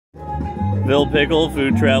Bill Pickle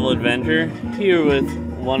Food Travel Adventure, here with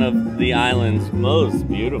one of the island's most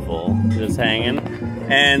beautiful, just hanging.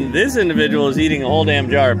 And this individual is eating a whole damn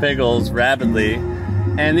jar of pickles rapidly.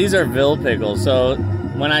 And these are Bill pickles. So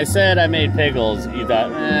when I said I made pickles, you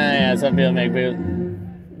thought, yeah, some people make pickles.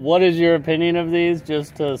 What is your opinion of these,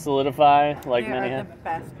 just to solidify, like many have? The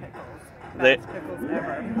best pickles. Best pickles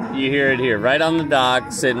ever. You hear it here, right on the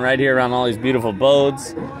dock, sitting right here around all these beautiful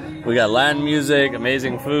boats. We got Latin music,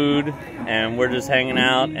 amazing food, and we're just hanging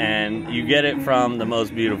out, and you get it from the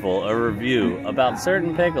most beautiful, a review about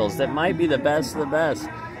certain pickles that might be the best of the best.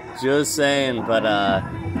 Just saying, but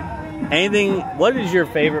what is your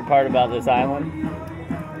favorite part about this island?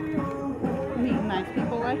 Meeting nice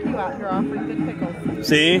people like you out here offering good pickles.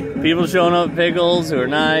 See? People showing up with pickles who are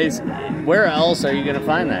nice. Where else are you going to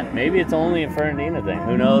find that? Maybe it's only a Fernandina thing.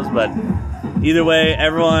 Who knows? But either way,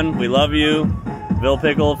 everyone, we love you. Bill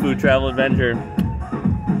Pickle Food Travel Adventure.